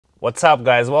What's up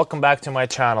guys, welcome back to my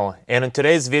channel, and in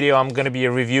today's video I'm going to be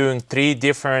reviewing 3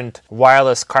 different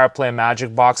wireless CarPlay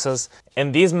magic boxes.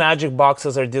 And these magic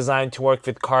boxes are designed to work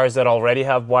with cars that already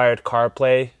have wired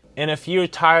CarPlay. And if you're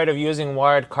tired of using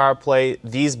wired CarPlay,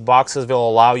 these boxes will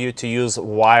allow you to use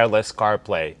wireless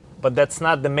CarPlay. But that's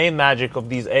not the main magic of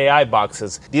these AI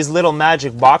boxes. These little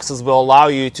magic boxes will allow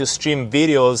you to stream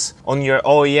videos on your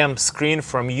OEM screen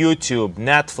from YouTube,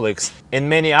 Netflix, and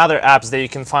many other apps that you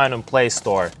can find on Play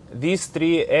Store. These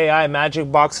 3 AI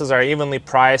magic boxes are evenly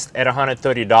priced at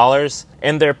 $130,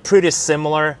 and they're pretty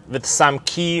similar with some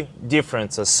key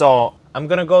differences. So I'm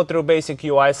gonna go through basic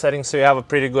UI settings so you have a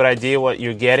pretty good idea what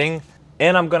you're getting.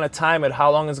 And I'm gonna time it,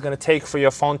 how long it's gonna take for your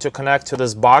phone to connect to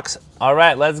this box. All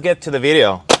right, let's get to the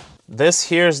video. This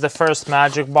here is the first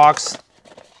magic box,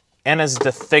 and it's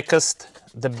the thickest,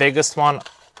 the biggest one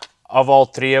of all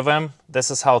 3 of them. This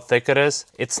is how thick it is.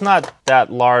 It's not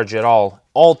that large at all.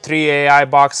 All 3 AI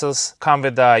boxes come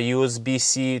with a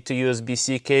USB-C to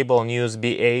USB-C cable and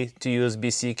USB-A to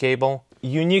USB-C cable.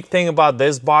 Unique thing about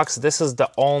this box, this is the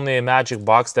only magic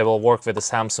box that will work with a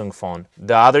Samsung phone.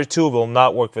 The other 2 will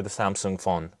not work with a Samsung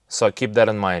phone, so keep that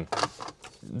in mind.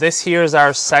 This here is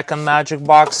our second magic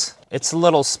box. It's a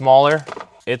little smaller,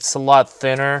 it's a lot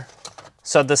thinner.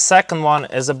 So the second one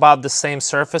is about the same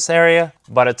surface area,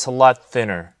 but it's a lot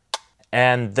thinner.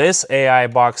 And this AI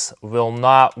box will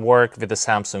not work with the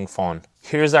Samsung phone.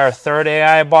 Here's our third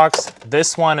AI box.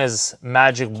 This one is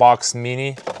Magic Box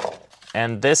Mini,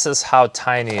 and this is how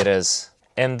tiny it is.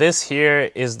 And this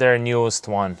here is their newest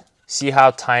one. See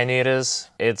how tiny it is?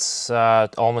 It's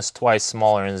almost twice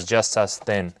smaller and it's just as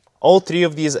thin. All 3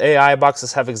 of these AI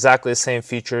boxes have exactly the same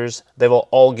features. They will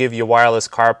all give you wireless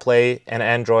CarPlay and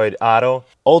Android Auto.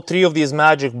 All 3 of these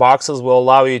magic boxes will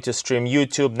allow you to stream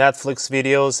YouTube, Netflix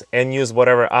videos, and use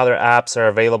whatever other apps are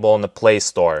available on the Play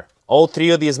Store. All 3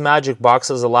 of these magic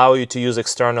boxes allow you to use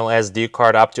external SD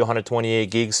card up to 128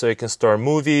 gigs so you can store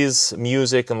movies,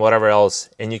 music, and whatever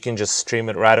else, and you can just stream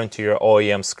it right onto your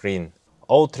OEM screen.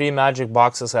 All 3 magic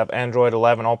boxes have Android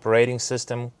 11 operating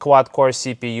system, quad-core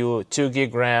CPU, 2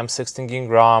 GB RAM, 16 GB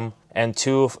ROM, and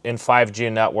 2 in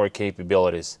 5G network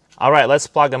capabilities. Alright, let's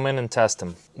plug them in and test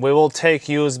them. We will take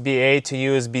USB-A to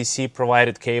USB-C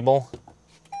provided cable,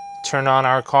 turn on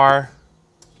our car,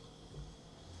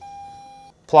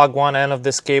 plug one end of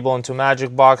this cable into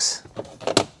magic box,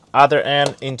 other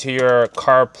end into your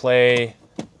CarPlay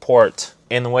port,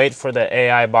 and wait for the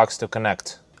AI box to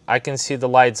connect. I can see the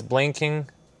lights blinking.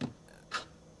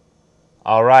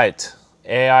 All right,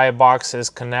 AI box is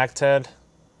connected.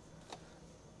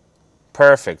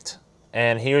 Perfect.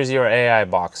 And here's your AI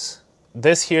box.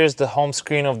 This here is the home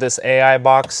screen of this AI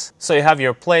box. So you have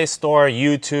your Play Store,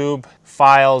 YouTube,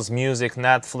 Files, Music,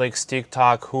 Netflix,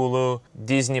 TikTok, Hulu,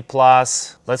 Disney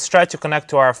Plus. Let's try to connect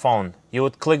to our phone. You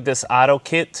would click this Auto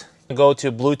Kit, go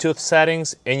to Bluetooth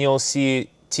settings, and you'll see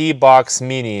T-Box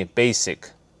Mini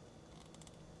Basic.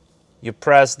 You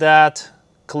press that,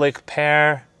 click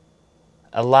pair,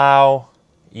 allow,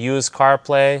 use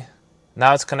CarPlay.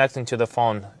 Now it's connecting to the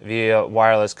phone via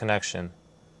wireless connection.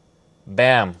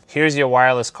 Bam, here's your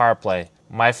wireless CarPlay.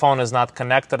 My phone is not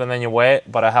connected in any way,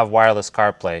 but I have wireless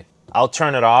CarPlay. I'll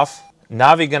turn it off.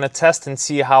 Now we're gonna test and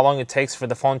see how long it takes for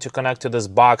the phone to connect to this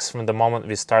box from the moment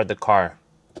we start the car.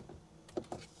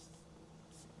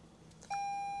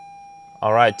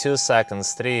 All right, 2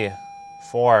 seconds, 3,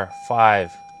 4,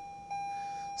 5,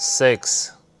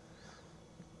 6,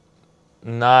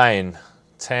 9,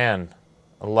 10,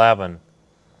 11,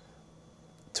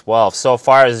 12. So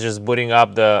far it's just booting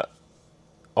up the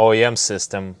OEM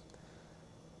system.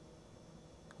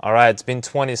 All right, it's been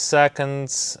 20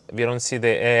 seconds. We don't see the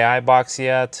AI box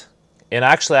yet. And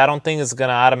actually, I don't think it's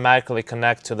gonna automatically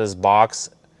connect to this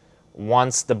box.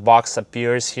 Once the box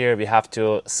appears here, we have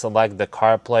to select the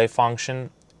CarPlay function.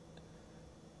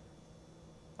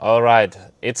 All right,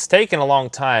 it's taken a long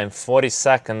time, 40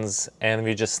 seconds, and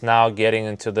we're just now getting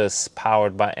into this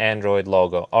powered by Android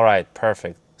logo. All right,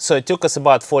 perfect. So it took us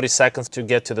about 40 seconds to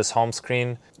get to this home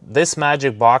screen. This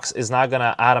magic box is not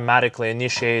gonna automatically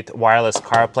initiate wireless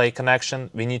CarPlay connection.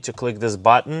 We need to click this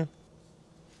button,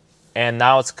 and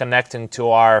now it's connecting to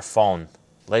our phone.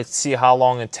 Let's see how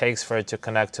long it takes for it to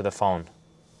connect to the phone.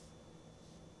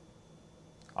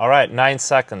 All right, 9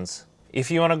 seconds. If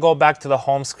you want to go back to the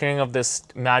home screen of this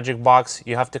magic box,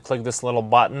 you have to click this little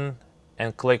button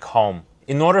and click home.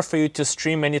 In order for you to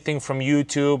stream anything from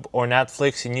YouTube or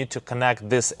Netflix, you need to connect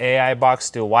this AI box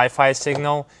to a Wi-Fi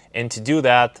signal. And to do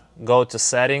that, go to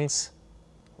Settings,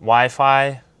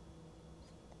 Wi-Fi,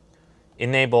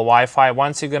 enable Wi-Fi.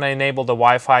 Once you're going to enable the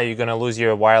Wi-Fi, you're going to lose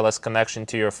your wireless connection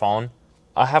to your phone.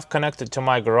 I have connected to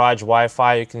my garage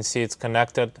Wi-Fi. You can see it's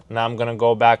connected. Now I'm gonna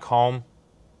go back home,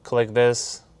 click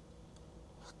this,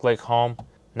 click home.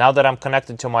 Now that I'm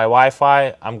connected to my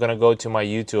Wi-Fi, I'm gonna go to my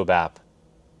YouTube app.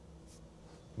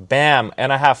 Bam,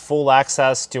 and I have full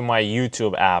access to my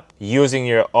YouTube app using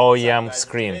your OEM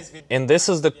screen. And this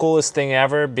is the coolest thing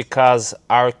ever because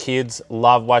our kids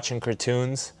love watching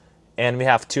cartoons and we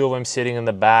have two of them sitting in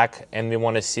the back and we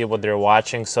want to see what they're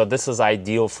watching, so this is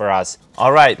ideal for us.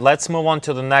 All right, let's move on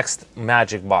to the next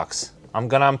magic box. I'm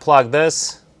gonna unplug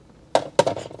this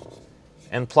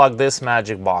and plug this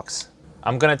magic box.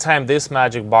 I'm gonna time this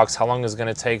magic box how long it's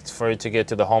gonna take for it to get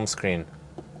to the home screen.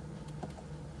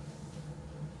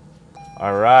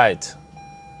 All right,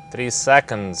 3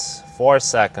 seconds, 4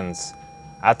 seconds.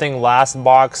 I think last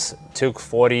box took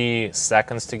 40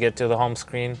 seconds to get to the home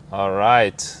screen. All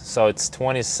right, so it's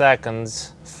 20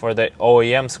 seconds for the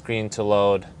OEM screen to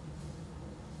load.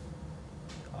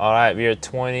 All right, we are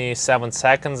 27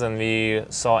 seconds and we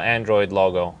saw Android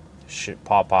logo should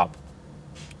pop up.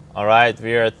 All right,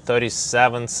 we are at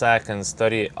 37 seconds,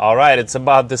 all right, it's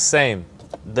about the same.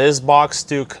 This box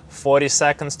took 40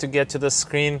 seconds to get to the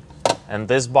screen and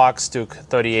this box took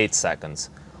 38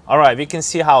 seconds. All right, we can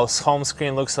see how home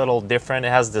screen looks a little different. It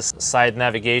has this side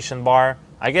navigation bar.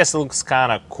 I guess it looks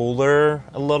kind of cooler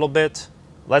a little bit.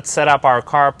 Let's set up our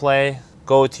CarPlay,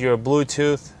 go to your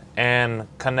Bluetooth and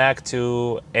connect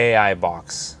to AI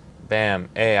box. Bam,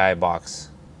 AI box.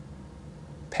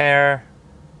 Pair,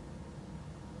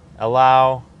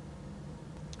 allow,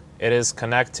 it is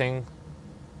connecting,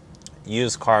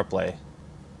 use CarPlay.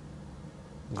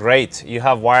 Great, you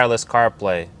have wireless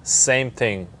CarPlay. Same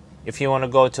thing. If you want to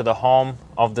go to the home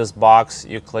of this box,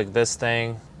 you click this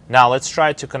thing. Now let's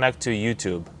try to connect to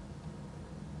YouTube.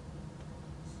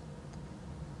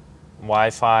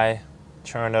 Wi-Fi,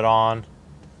 turn it on.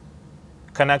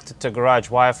 Connect it to garage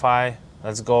Wi-Fi.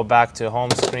 Let's go back to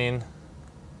home screen.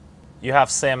 You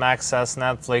have same access,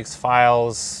 Netflix,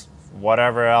 files,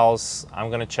 whatever else.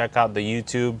 I'm gonna check out the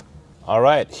YouTube. All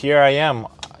right, here I am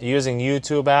using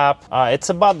YouTube app. It's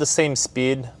about the same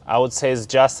speed. I would say it's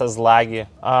just as laggy.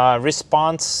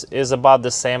 Response is about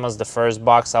the same as the first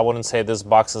box. I wouldn't say this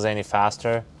box is any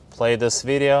faster. Play this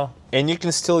video. And you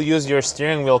can still use your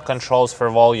steering wheel controls for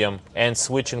volume and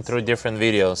switching through different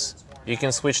videos. You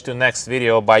can switch to next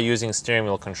video by using steering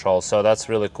wheel controls, so that's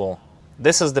really cool.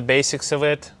 This is the basics of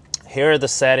it. Here are the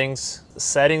settings. The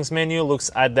settings menu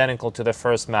looks identical to the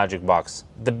first magic box.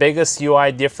 The biggest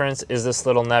UI difference is this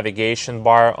little navigation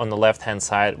bar on the left hand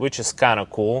side, which is kind of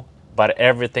cool, but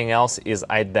everything else is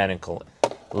identical.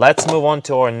 Let's move on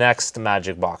to our next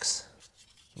magic box.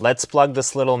 Let's plug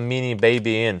this little mini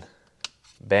baby in.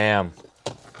 Bam.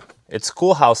 It's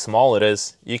cool how small it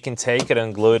is. You can take it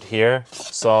and glue it here,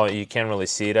 so you can't really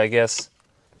see it, I guess.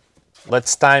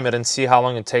 Let's time it and see how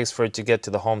long it takes for it to get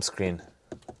to the home screen.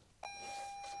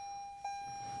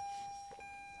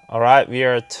 All right, we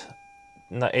are at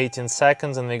 18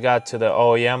 seconds and we got to the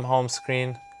OEM home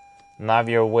screen. Now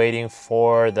we are waiting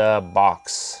for the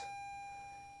box.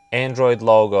 Android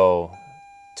logo,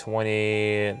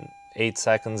 28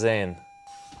 seconds in.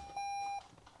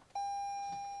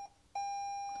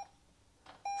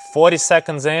 40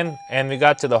 seconds in and we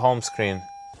got to the home screen.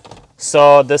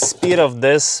 So the speed of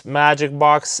this magic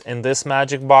box and this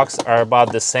magic box are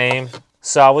about the same.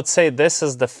 So I would say this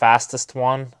is the fastest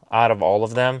one out of all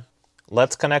of them.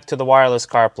 Let's connect to the wireless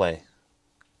CarPlay.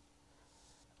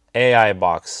 AI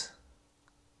box.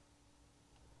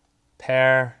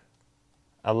 Pair.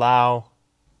 Allow.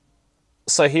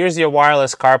 So here's your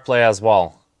wireless CarPlay as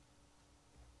well.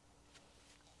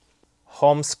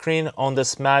 Home screen on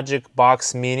this Magic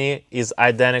Box Mini is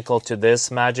identical to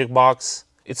this Magic Box.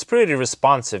 It's pretty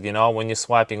responsive, you know, when you're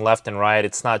swiping left and right.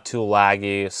 It's not too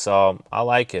laggy, so I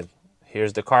like it.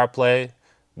 Here's the CarPlay,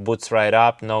 boots right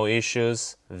up, no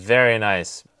issues. Very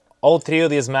nice. All three of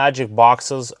these Magic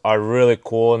Boxes are really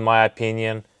cool in my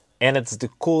opinion, and it's the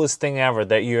coolest thing ever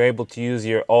that you're able to use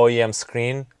your OEM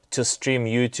screen to stream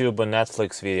YouTube or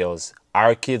Netflix videos.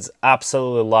 Our kids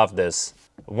absolutely love this.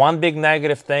 One big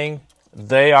negative thing,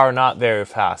 they are not very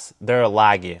fast. They're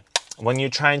laggy. When you're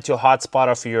trying to hotspot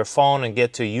off your phone and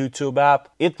get to YouTube app,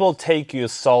 it will take you a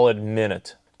solid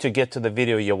minute to get to the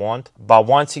video you want. But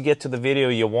once you get to the video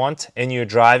you want and you're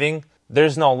driving,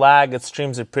 there's no lag, it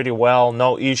streams it pretty well,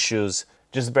 no issues.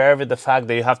 Just bear with the fact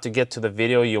that you have to get to the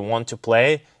video you want to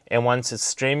play, and once it's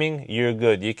streaming, you're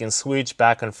good. You can switch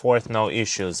back and forth, no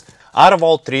issues. Out of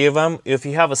all three of them, if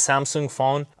you have a Samsung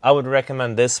phone, I would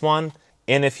recommend this one.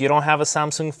 And if you don't have a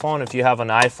Samsung phone, if you have an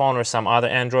iPhone or some other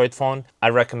Android phone, I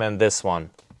recommend this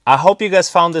one. I hope you guys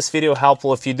found this video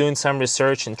helpful if you're doing some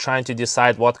research and trying to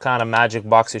decide what kind of magic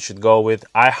box you should go with.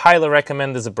 I highly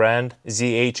recommend this brand,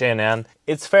 ZHNN.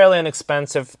 It's fairly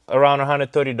inexpensive, around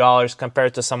 $130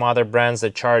 compared to some other brands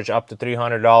that charge up to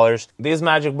 $300. These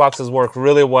magic boxes work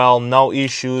really well, no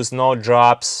issues, no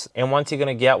drops. And once you're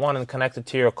gonna get one and connect it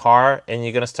to your car and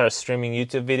you're gonna start streaming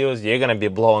YouTube videos, you're gonna be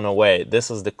blown away. This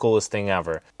is the coolest thing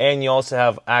ever. And you also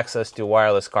have access to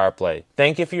wireless CarPlay.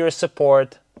 Thank you for your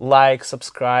support. Like,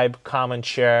 subscribe, comment,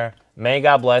 share. May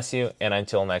God bless you, and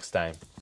until next time.